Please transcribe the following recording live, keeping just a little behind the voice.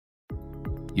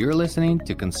You're listening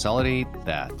to Consolidate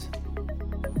That.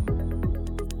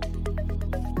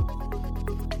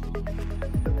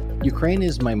 Ukraine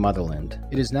is my motherland.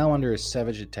 It is now under a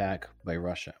savage attack by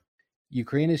Russia.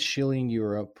 Ukraine is shielding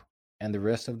Europe and the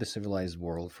rest of the civilized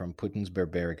world from Putin's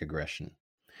barbaric aggression.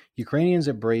 Ukrainians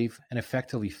are brave and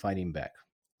effectively fighting back.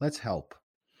 Let's help.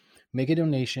 Make a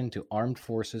donation to Armed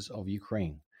Forces of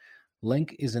Ukraine.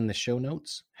 Link is in the show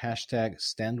notes.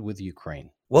 #StandWithUkraine.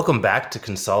 Welcome back to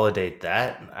Consolidate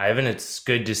That. Ivan, it's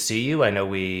good to see you. I know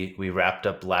we wrapped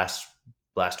up last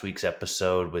week's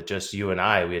episode with just you and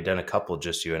I. We had done a couple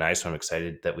just you and I, so I'm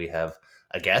excited that we have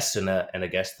a guest and a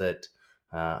guest that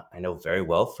I know very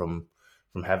well from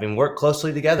having worked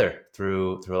closely together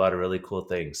through a lot of really cool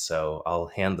things. So I'll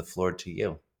hand the floor to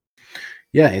you.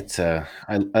 Yeah, it's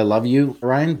I love you,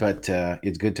 Ryan, but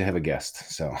it's good to have a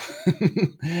guest. So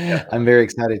I'm very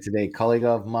excited today. Colleague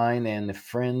of mine and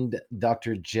friend,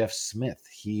 Dr. Jeff Smith.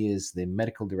 He is the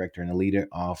medical director and a leader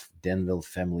of Danville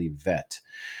Family Vet.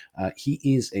 He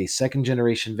is a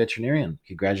second-generation veterinarian.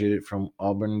 He graduated from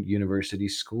Auburn University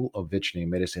School of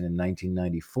Veterinary Medicine in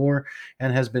 1994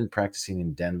 and has been practicing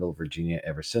in Danville, Virginia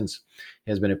ever since.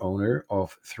 He has been an owner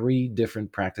of 3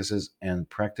 different practices and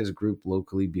practice group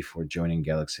locally before joining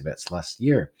Galaxy Vets last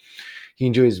year. He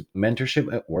enjoys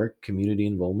mentorship at work, community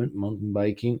involvement, mountain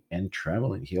biking, and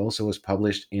traveling. He also was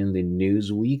published in the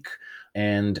Newsweek,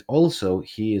 and also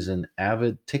he is an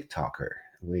avid TikToker,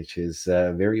 which is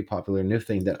a very popular new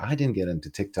thing that I didn't get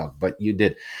into TikTok, but you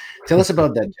did. Tell us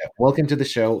about that, Jeff. Welcome to the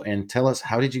show, and tell us,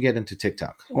 how did you get into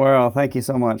TikTok? Well, thank you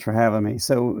so much for having me.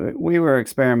 So we were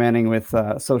experimenting with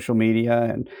social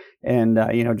media and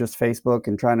just Facebook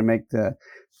and trying to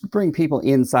bring people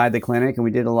inside the clinic. And we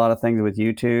did a lot of things with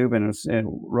YouTube and it was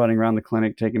running around the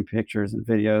clinic, taking pictures and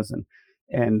videos.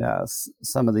 And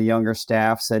some of the younger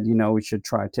staff said, we should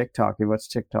try TikTok. What's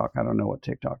TikTok? I don't know what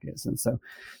TikTok is. And so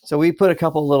we put a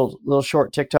couple little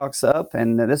short TikToks up,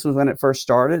 and this was when it first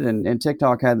started. And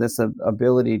TikTok had this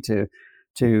ability to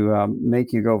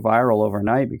make you go viral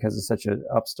overnight because it's such an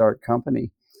upstart company.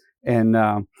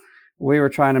 And we were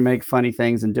trying to make funny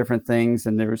things and different things.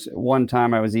 And there was one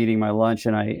time I was eating my lunch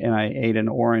and I ate an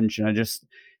orange, and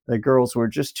the girls were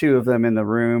just 2 of them in the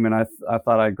room, and I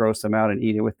thought I'd gross them out and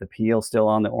eat it with the peel still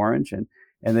on the orange, and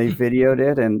they videoed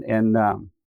it, and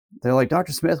they're like,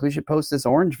 Dr. Smith, we should post this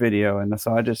orange video. And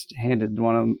so I just handed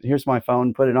one of them, here's my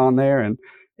phone, put it on there, and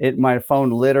my phone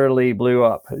literally blew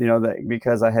up,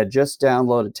 because I had just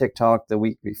downloaded TikTok the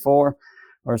week before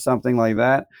or something like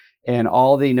that, and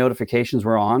all the notifications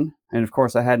were on. And of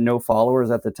course, I had no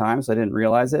followers at the time, so I didn't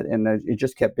realize it. And it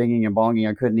just kept binging and bonging.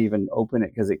 I couldn't even open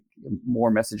it because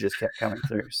more messages kept coming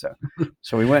through.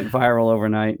 So we went viral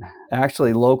overnight.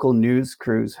 Actually, local news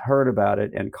crews heard about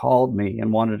it and called me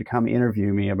and wanted to come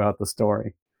interview me about the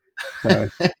story. So,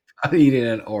 eating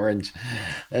an orange.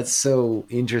 That's so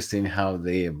interesting how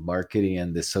the marketing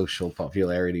and the social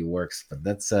popularity works. But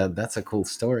that's a cool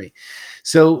story.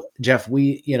 So, Jeff,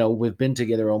 we've been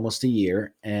together almost a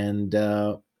year, and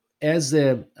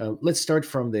let's start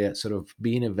from the sort of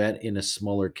being a vet in a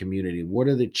smaller community. What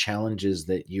are the challenges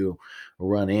that you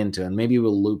run into? And maybe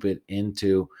we'll loop it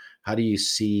into, how do you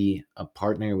see a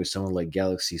partner with someone like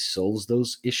Galaxy solves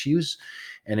those issues?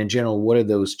 And in general, what are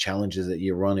those challenges that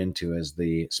you run into as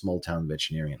the small town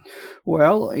veterinarian?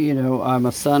 Well, I'm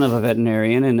a son of a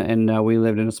veterinarian, and we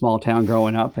lived in a small town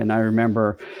growing up. And I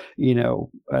remember,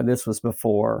 this was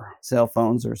before cell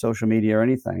phones or social media or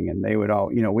anything. And they would all,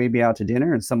 we'd be out to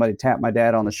dinner and somebody tapped my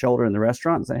dad on the shoulder in the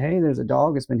restaurant and say, hey, there's a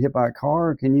dog that's been hit by a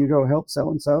car. Can you go help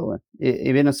so-and-so?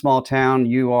 And in a small town,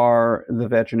 you are the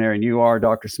veterinarian, you are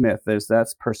Dr. Smith.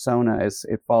 That's persona, as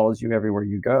it follows you everywhere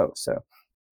you go. So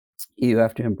you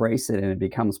have to embrace it, and it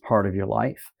becomes part of your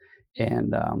life.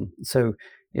 And so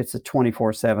it's a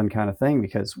 24/7 kind of thing,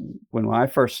 because when I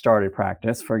first started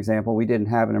practice, for example, we didn't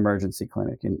have an emergency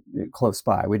clinic close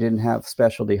by. We didn't have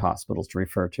specialty hospitals to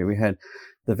refer to. We had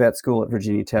the vet school at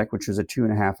Virginia Tech, which was a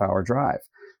 2.5-hour drive.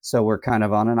 So we're kind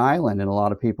of on an island, and a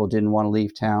lot of people didn't want to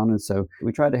leave town. And so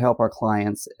we tried to help our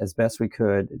clients as best we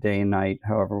could, day and night,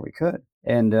 however we could.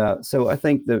 And so I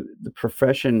think the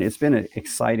profession, it's been an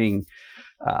exciting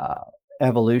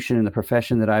evolution in the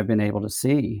profession that I've been able to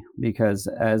see, because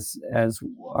as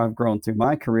I've grown through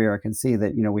my career, I can see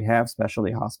that, we have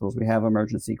specialty hospitals, we have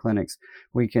emergency clinics,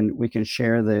 we can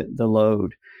share the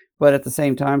load. But at the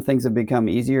same time, things have become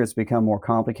easier. It's become more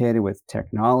complicated with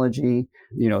technology.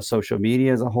 Social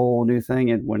media is a whole new thing.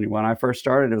 And when I first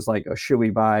started, it was like, should we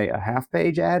buy a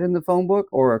half-page ad in the phone book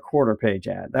or a quarter-page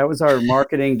ad? That was our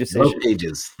marketing decision. Both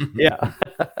pages. Yeah.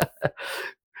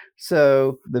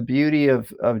 So the beauty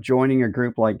of joining a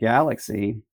group like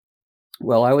Galaxy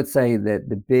Well, I would say that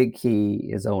the big key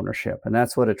is ownership, and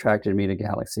that's what attracted me to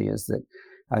Galaxy. Is that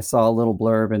I saw a little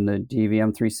blurb in the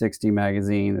DVM 360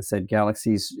 magazine that said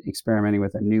Galaxy's experimenting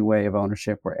with a new way of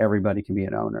ownership where everybody can be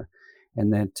an owner,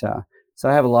 and that so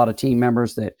I have a lot of team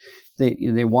members that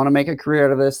they want to make a career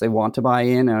out of this. They want to buy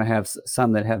in, and I have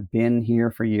some that have been here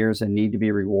for years and need to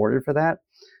be rewarded for that.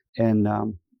 And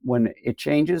when it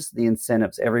changes the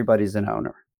incentives, everybody's an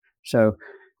owner. So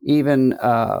even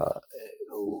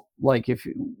like if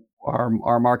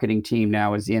our marketing team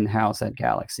now is in-house at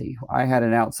Galaxy. I had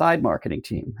an outside marketing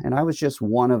team, and I was just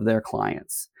one of their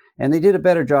clients. And they did a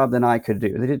better job than I could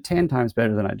do. They did 10 times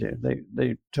better than I do.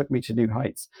 They took me to new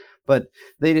heights, but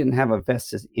they didn't have a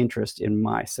vested interest in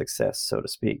my success, so to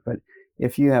speak. But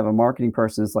if you have a marketing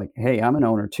person that's like, hey, I'm an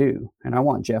owner too, and I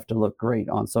want Jeff to look great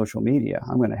on social media,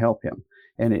 I'm going to help him.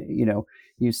 And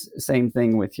same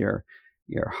thing with your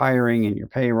hiring and your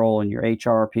payroll and your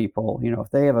HR people.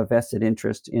 If they have a vested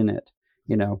interest in it,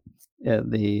 I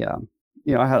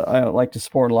like to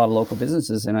support a lot of local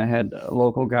businesses, and I had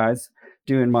local guys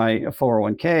doing my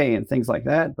 401k and things like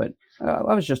that. But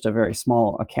I was just a very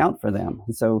small account for them,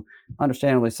 and so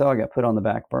understandably so, I got put on the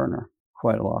back burner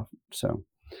quite a lot. So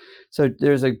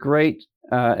there's a great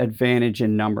advantage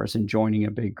in numbers in joining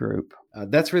a big group.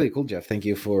 That's really cool, Jeff. Thank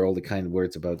you for all the kind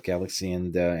words about Galaxy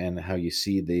and how you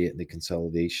see the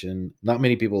consolidation. Not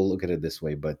many people look at it this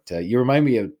way, but you remind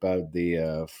me about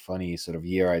the funny sort of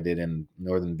year I did in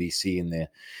northern BC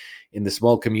in the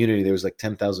small community. There was like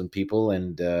 10,000 people,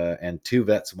 and two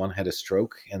vets. One had a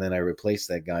stroke, and then I replaced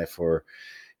that guy for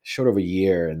short of a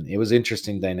year, and it was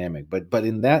interesting dynamic. But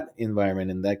in that environment,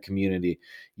 in that community,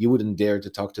 you wouldn't dare to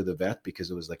talk to the vet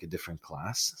because it was like a different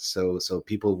class. So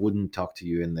people wouldn't talk to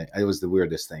you. It was the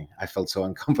weirdest thing. I felt so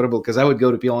uncomfortable because I would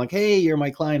go to people like, "Hey, you're my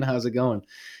client. How's it going?"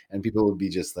 And people would be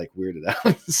just like weirded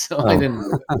out. So I didn't.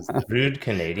 Rude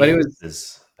Canadian.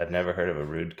 I've never heard of a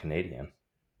rude Canadian.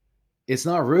 It's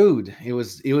not rude. It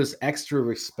was extra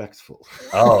respectful.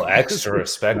 Oh, extra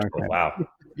respectful. Okay. Wow.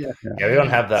 Yeah, we don't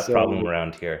have that problem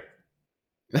around here.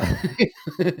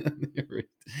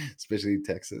 Especially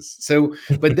Texas.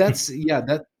 But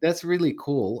that's really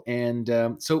cool.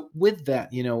 And so with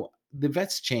that, the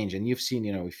vets change, and you've seen,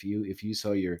 if you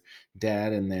saw your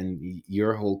dad and then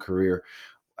your whole career,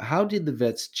 how did the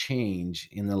vets change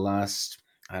in the last,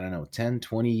 I don't know, 10,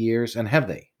 20 years? And have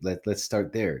they? Let's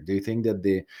start there. Do you think that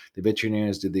the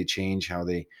veterinarians, did they change how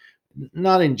they,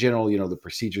 not in general, the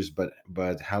procedures, but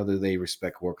how do they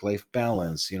respect work-life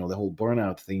balance, the whole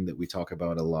burnout thing that we talk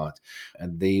about a lot,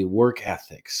 and the work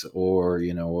ethics, or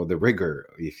the rigor,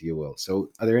 if you will. So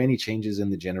are there any changes in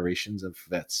the generations of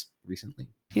vets recently?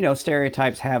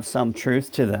 Stereotypes have some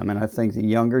truth to them, and I think the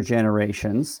younger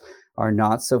generations are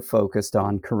not so focused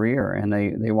on career, and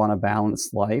they want a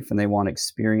balanced life, and they want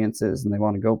experiences, and they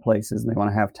want to go places, and they want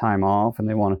to have time off, and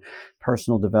they want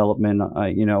personal development,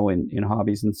 in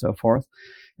hobbies and so forth.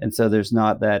 And so there's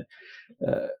not that,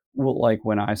 like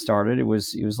when I started, it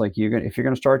was like, if you're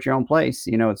going to start your own place,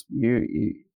 it's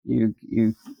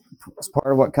it's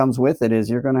part of what comes with it is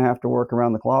you're going to have to work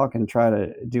around the clock and try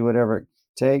to do whatever it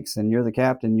takes, and you're the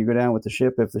captain. You go down with the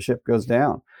ship if the ship goes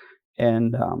down.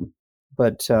 And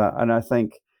and I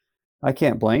think I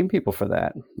can't blame people for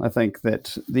that. I think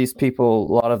that these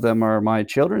people, a lot of them are my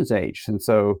children's age, and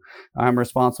so I'm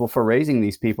responsible for raising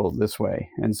these people this way.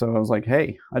 And so I was like,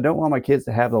 hey, I don't want my kids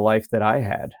to have the life that I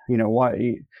had.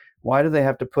 Why do they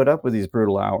have to put up with these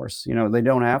brutal hours? They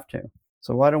don't have to.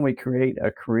 So why don't we create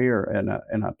a career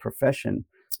and a profession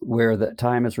where the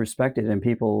time is respected and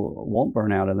people won't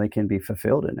burn out and they can be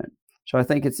fulfilled in it? So I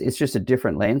think it's just a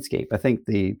different landscape. I think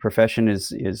the profession is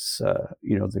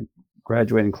the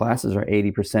graduating classes are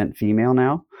 80% female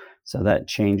now, so that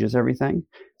changes everything.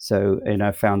 So, and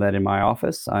I found that in my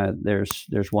office,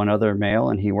 there's one other male,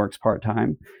 and he works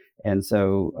part-time. And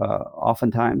so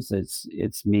oftentimes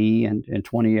it's me and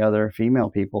 20 other female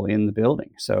people in the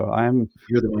building. So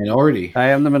you're the minority. I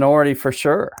am the minority for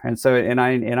sure. And so, and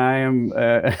I am,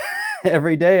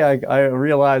 every day I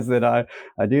realize that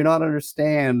I do not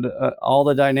understand all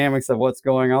the dynamics of what's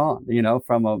going on,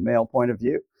 from a male point of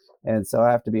view. And so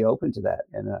I have to be open to that.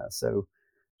 And so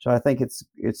I think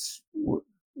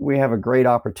we have a great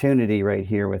opportunity right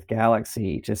here with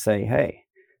Galaxy to say, hey,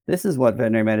 this is what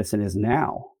veterinary medicine is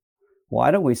now. Why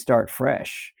don't we start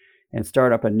fresh and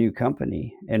start up a new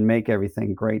company and make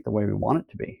everything great the way we want it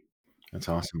to be? That's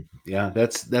awesome. Yeah,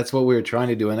 that's what we were trying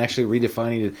to do, and actually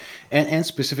redefining it, and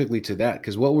specifically to that,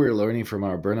 because what we're learning from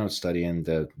our burnout study,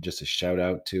 and just a shout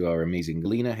out to our amazing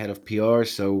Lena, head of PR.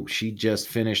 So she just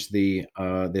finished the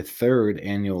third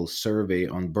annual survey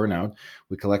on burnout.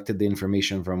 We collected the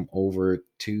information from over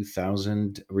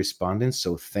 2,000 respondents.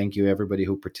 So thank you everybody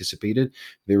who participated.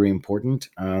 Very important.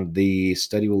 The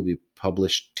study will be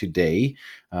published today,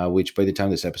 which by the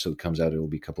time this episode comes out, it will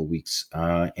be a couple of weeks.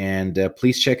 And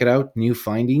please check it out. New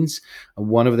findings.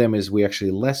 One of them is we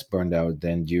actually less burned out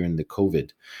than during the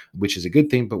COVID, which is a good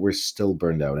thing, but we're still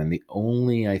burned out. And the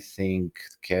only, I think,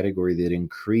 category that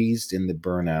increased in the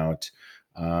burnout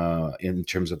in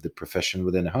terms of the profession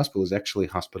within a hospital is actually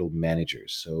hospital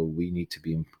managers. So we need to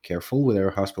be careful with our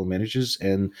hospital managers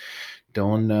and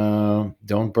don't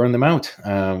burn them out.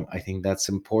 I think that's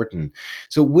important.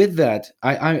 So with that,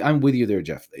 I'm with you there,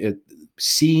 Jeff.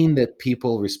 Seeing that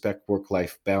people respect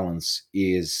work-life balance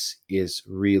is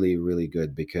really really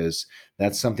good, because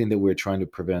that's something that we're trying to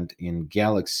prevent in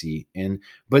Galaxy. And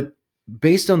but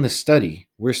based on the study,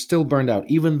 we're still burned out,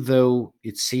 even though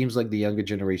it seems like the younger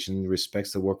generation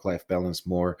respects the work-life balance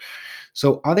more.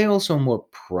 So are they also more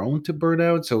prone to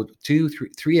burnout? So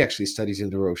three actually studies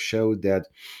in a row showed that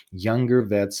younger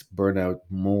vets burn out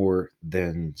more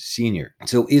than senior.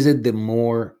 So is it the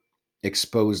more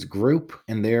exposed group,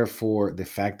 and therefore the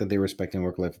fact that they're respecting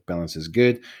work-life balance is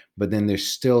good, but then there's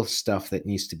still stuff that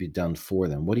needs to be done for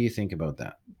them? What do you think about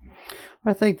that?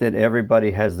 I think that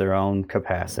everybody has their own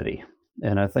capacity,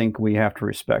 and I think we have to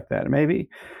respect that. Maybe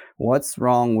what's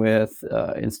wrong with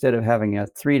instead of having a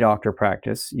three doctor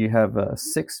practice, you have a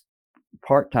six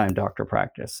part-time doctor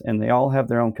practice, and they all have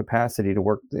their own capacity to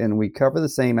work, and we cover the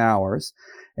same hours,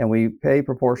 and we pay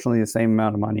proportionally the same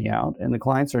amount of money out, and the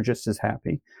clients are just as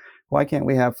happy. Why can't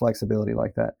we have flexibility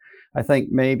like that? I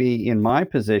think maybe in my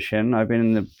position, I've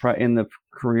been in the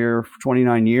career for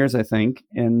 29 years, I think,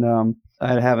 and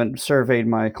I haven't surveyed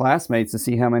my classmates to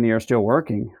see how many are still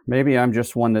working. Maybe I'm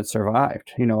just one that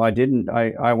survived. I didn't.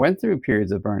 I went through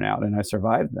periods of burnout and I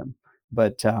survived them,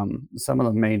 but some of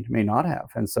them may not have,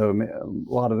 and so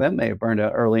a lot of them may have burned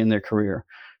out early in their career.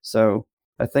 So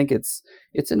I think it's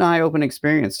an eye-opening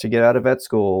experience to get out of vet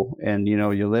school, and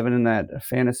you're living in that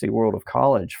fantasy world of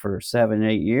college for 7,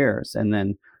 8 years, and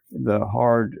then the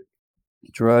hard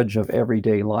drudge of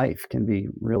everyday life can be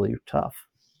really tough.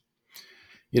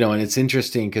 And it's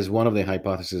interesting because one of the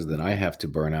hypotheses that I have to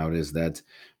burn out is that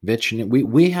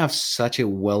we have such a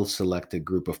well-selected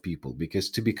group of people, because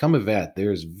to become a vet,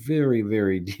 there's very,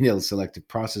 very detailed selective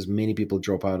process. Many people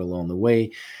drop out along the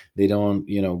way. They don't,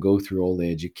 go through all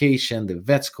the education. The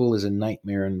vet school is a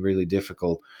nightmare and really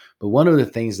difficult. But one of the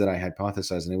things that I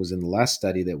hypothesized, and it was in the last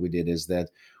study that we did, is that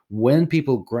when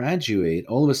people graduate,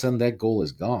 all of a sudden that goal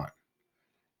is gone.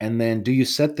 And then do you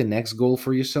set the next goal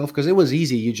for yourself? Because it was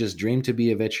easy. You just dreamed to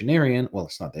be a veterinarian. Well,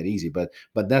 it's not that easy, but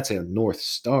that's a North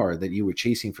Star that you were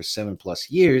chasing for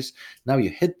 7+ years. Now you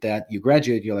hit that, you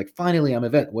graduate, you're like, finally, I'm a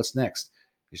vet. What's next?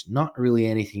 There's not really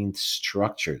anything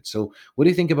structured. So what do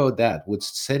you think about that? Would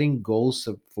setting goals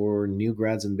for new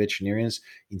grads and veterinarians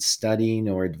in studying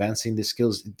or advancing the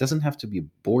skills, it doesn't have to be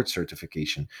board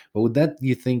certification, but would that,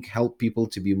 you think, help people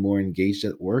to be more engaged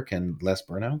at work and less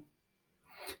burnout?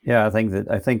 Yeah,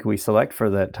 I think we select for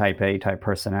that type A type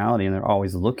personality, and they're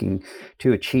always looking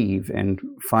to achieve and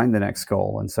find the next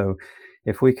goal. And so,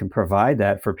 if we can provide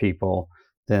that for people,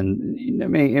 then it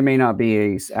may not be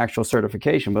a actual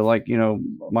certification, but like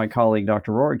my colleague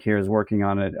Dr. Rorik here is working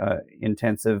on an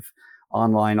intensive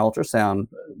online ultrasound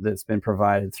that's been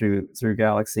provided through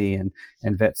Galaxy and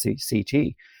Vet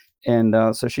CT,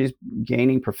 and so she's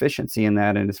gaining proficiency in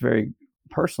that, and it's very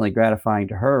personally gratifying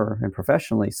to her and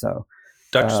professionally so.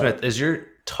 Dr. Uh, Smith, as you're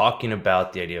talking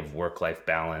about the idea of work-life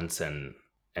balance and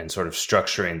sort of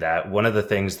structuring that, one of the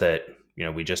things that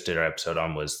we just did our episode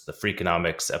on was the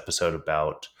Freakonomics episode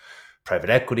about private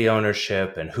equity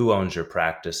ownership and who owns your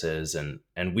practices,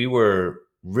 and we were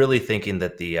really thinking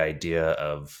that the idea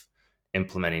of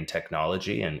implementing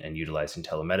technology and utilizing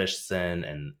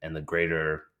telemedicine and the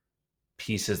greater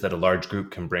pieces that a large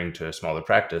group can bring to a smaller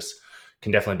practice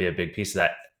can definitely be a big piece of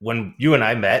that. When you and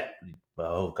I met,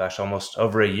 oh gosh, almost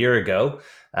over a year ago,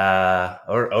 yeah.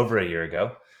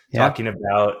 talking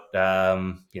about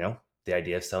the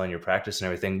idea of selling your practice and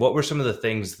everything. What were some of the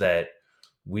things that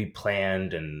we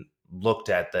planned and looked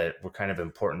at that were kind of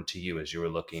important to you as you were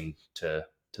looking to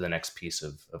the next piece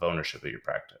of ownership of your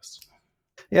practice?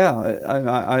 Yeah,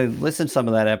 I listened to some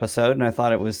of that episode, and I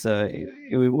thought it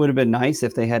would have been nice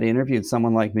if they had interviewed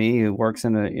someone like me who works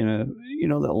in a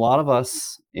that a lot of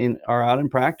us are out in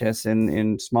practice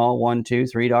in small 1, 2,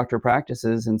 3 doctor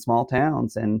practices in small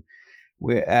towns, and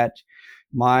we're at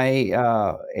my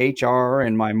HR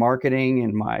and my marketing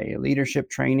and my leadership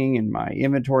training and my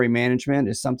inventory management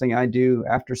is something I do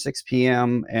after 6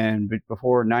 p.m. and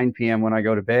before 9 p.m. when I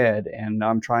go to bed. And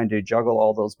I'm trying to juggle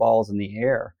all those balls in the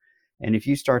air. And if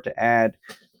you start to add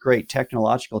great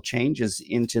technological changes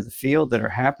into the field that are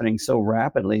happening so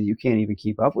rapidly, you can't even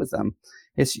keep up with them.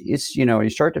 It's you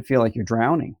start to feel like you're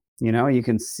drowning. You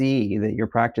can see that your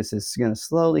practice is going to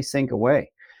slowly sink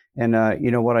away. And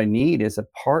what I need is a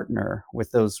partner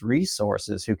with those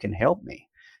resources who can help me.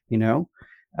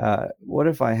 What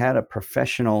if I had a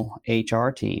professional HR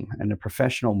team and a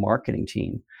professional marketing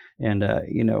team and a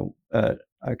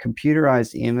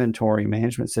computerized inventory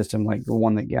management system like the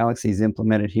one that Galaxy's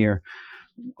implemented here?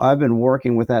 I've been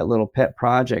working with that little pet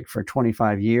project for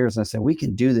 25 years. And I said, we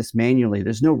can do this manually.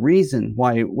 There's no reason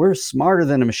why. We're smarter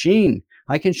than a machine.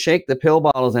 I can shake the pill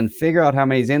bottles and figure out how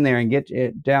many's in there and get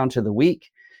it down to the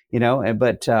week,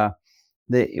 but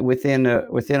within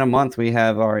a month, we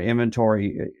have our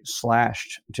inventory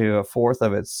slashed to a fourth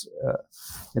of it's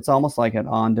almost like an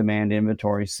on-demand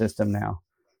inventory system now.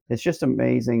 It's just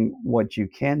amazing what you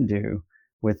can do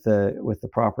with the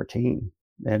proper team.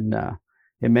 And,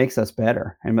 it makes us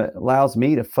better and it allows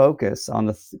me to focus on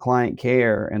the client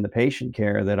care and the patient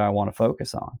care that I want to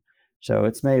focus on. So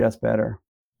it's made us better.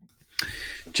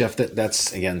 Jeff,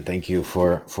 that's again, thank you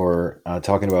for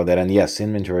talking about that. And yes,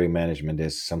 inventory management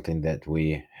is something that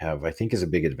we have, I think, is a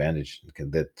big advantage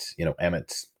that,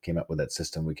 Emmett came up with that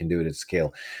system. We can do it at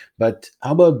scale. But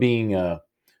how about being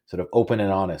sort of open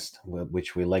and honest,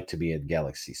 which we like to be at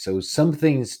Galaxy? So some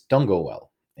things don't go well.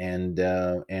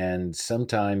 And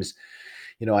sometimes,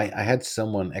 I had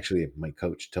someone, actually, my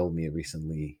coach told me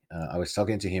recently, I was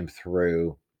talking to him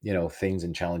through, things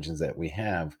and challenges that we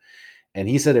have. And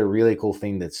he said a really cool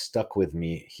thing that stuck with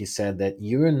me. He said that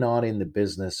you're not in the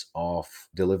business of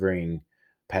delivering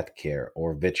pet care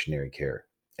or veterinary care.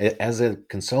 As a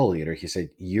consolidator, he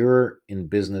said, you're in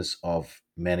business of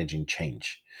managing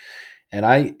change. And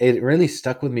it really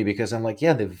stuck with me because I'm like,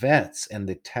 yeah, the vets and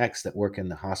the techs that work in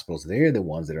the hospitals, they're the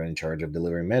ones that are in charge of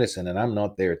delivering medicine. And I'm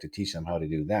not there to teach them how to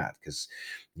do that because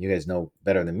you guys know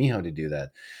better than me how to do that.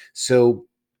 So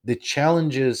the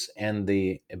challenges and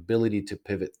the ability to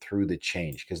pivot through the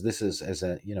change, because this is as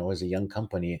a young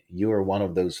company, you are one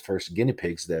of those first guinea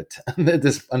pigs that that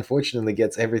this unfortunately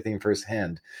gets everything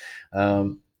firsthand.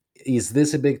 Is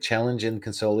this a big challenge in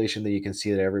consolidation that you can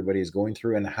see that everybody is going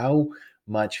through, and how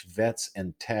much vets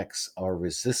and techs are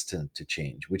resistant to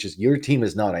change? Which is, your team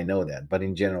is not, I know that, but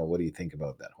in general, what do you think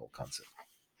about that whole concept?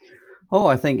 Oh,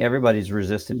 I think everybody's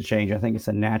resistant to change. I think it's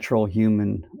a natural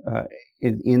human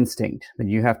instinct that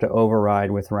you have to override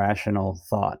with rational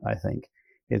thought. I think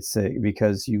it's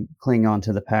because you cling on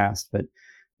to the past, but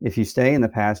if you stay in the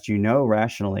past,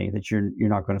 rationally that you're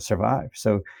not going to survive.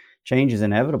 So change is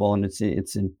inevitable, and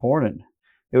it's important.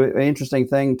 An interesting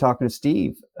thing talking to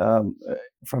Steve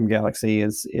from Galaxy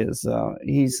is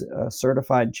he's a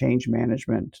certified change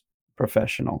management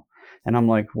professional. And I'm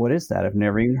like, what is that? I've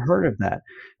never even heard of that.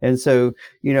 And so,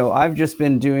 I've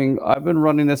been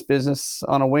running this business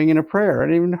on a wing and a prayer. I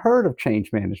hadn't even heard of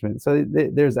change management. So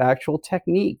there's actual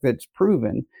technique that's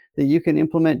proven that you can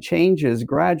implement changes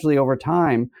gradually over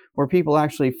time where people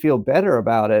actually feel better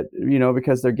about it,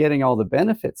 because they're getting all the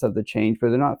benefits of the change, but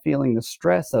they're not feeling the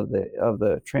stress of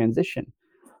the transition.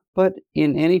 But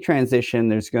in any transition,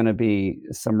 there's going to be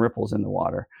some ripples in the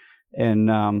water,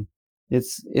 and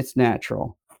it's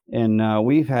natural. And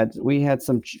we had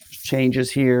some changes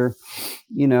here.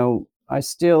 You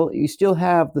still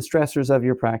have the stressors of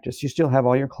your practice. You still have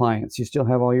all your clients. You still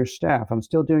have all your staff. I'm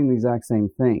still doing the exact same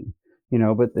thing,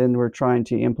 but then we're trying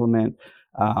to implement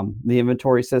the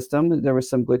inventory system. There were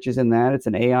some glitches in that. It's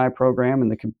an AI program,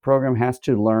 and the program has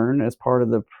to learn as part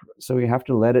of so we have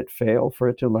to let it fail for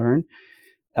it to learn.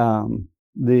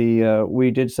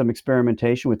 We did some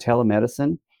experimentation with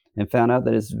telemedicine and found out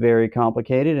that it's very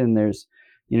complicated, and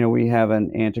we have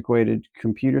an antiquated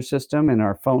computer system, and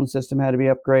our phone system had to be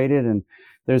upgraded, and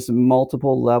there's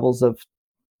multiple levels of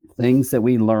things that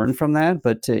we learned from that.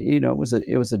 But it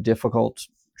was a difficult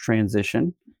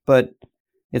transition, but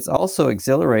it's also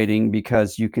exhilarating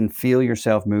because you can feel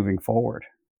yourself moving forward,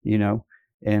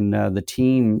 and the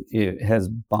team has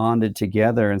bonded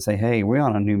together and say, hey, we're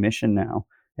on a new mission now,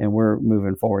 and we're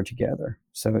moving forward together.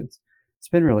 So it's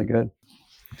been really good.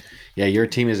 Yeah, your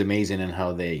team is amazing in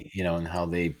how they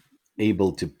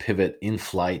able to pivot in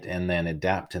flight and then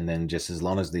adapt, and then just as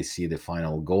long as they see the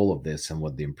final goal of this and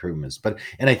what the improvements.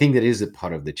 And I think that is a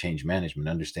part of the change management,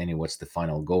 understanding what's the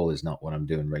final goal is not what I'm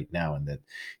doing right now, and that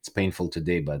it's painful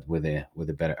today but with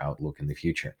a better outlook in the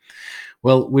future.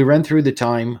 Well, we ran through the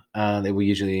time that we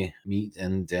usually meet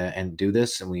and do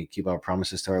this, and we keep our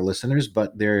promises to our listeners.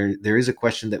 But there is a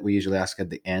question that we usually ask at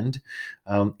the end.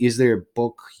 Is there a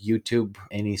book, YouTube,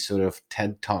 any sort of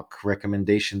TED Talk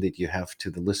recommendation that you have to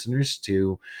the listeners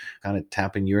to kind of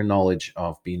tap in your knowledge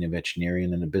of being a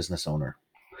veterinarian and a business owner?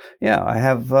 Yeah, I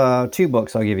have two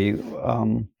books I'll give you.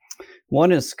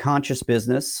 One is Conscious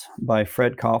Business by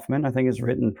Fred Kaufman. I think it's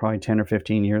written probably 10 or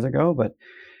 15 years ago, but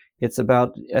it's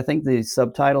about, I think the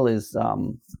subtitle is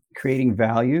creating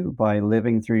value by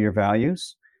living through your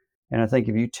values. And I think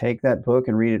if you take that book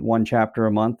and read it one chapter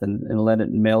a month and let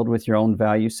it meld with your own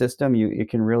value system, it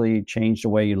can really change the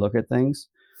way you look at things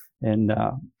and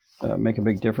make a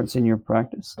big difference in your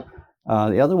practice.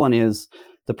 The other one is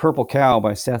The Purple Cow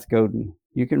by Seth Godin.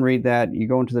 You can read that. You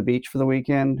go into the beach for the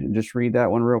weekend and just read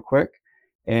that one real quick.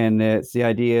 And it's the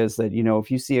idea is that,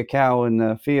 if you see a cow in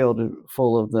the field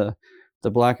full of the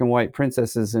black and white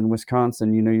princesses in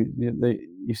Wisconsin,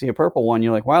 you see a purple one,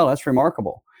 you're like, wow, that's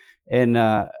remarkable. And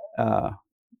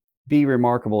be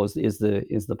remarkable is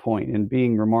the point. And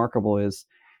being remarkable is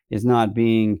not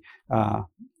being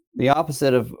the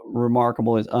opposite of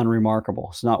remarkable is unremarkable.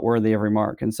 It's not worthy of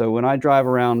remark. And so when I drive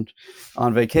around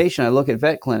on vacation, I look at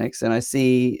vet clinics and I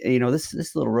see,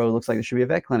 this little road looks like there should be a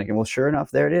vet clinic. And well, sure enough,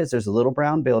 there it is. There's a little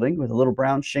brown building with a little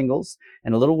brown shingles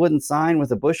and a little wooden sign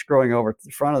with a bush growing over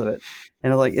the front of it.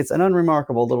 And it's an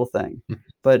unremarkable little thing.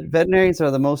 But veterinarians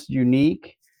are the most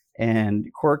unique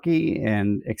and quirky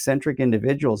and eccentric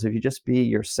individuals. If you just be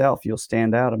yourself, you'll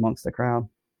stand out amongst the crowd.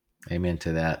 Amen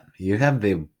to that. You have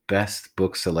the best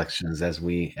book selections as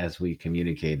we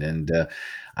communicate, and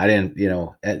I didn't,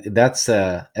 that's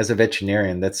as a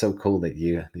veterinarian, that's so cool that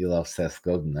you love Seth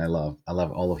Godin. I love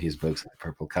all of his books.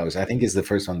 Purple Cows, I think, is the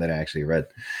first one that I actually read.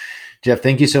 Jeff,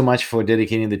 thank you so much for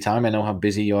dedicating the time. I know how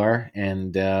busy you are,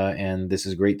 and this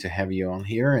is great to have you on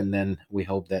here. And then we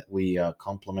hope that we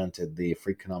complemented the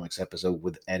Freakonomics episode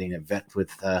with adding a vet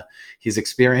with his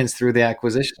experience through the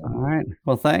acquisition. All right.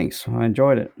 Well, thanks. I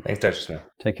enjoyed it. Thanks, Dr. Smith.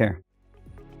 Take care.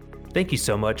 Thank you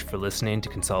so much for listening to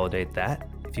Consolidate That.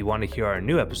 If you want to hear our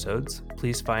new episodes,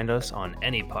 please find us on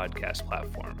any podcast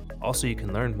platform. Also, you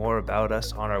can learn more about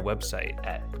us on our website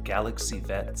at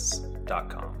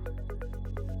galaxyvets.com.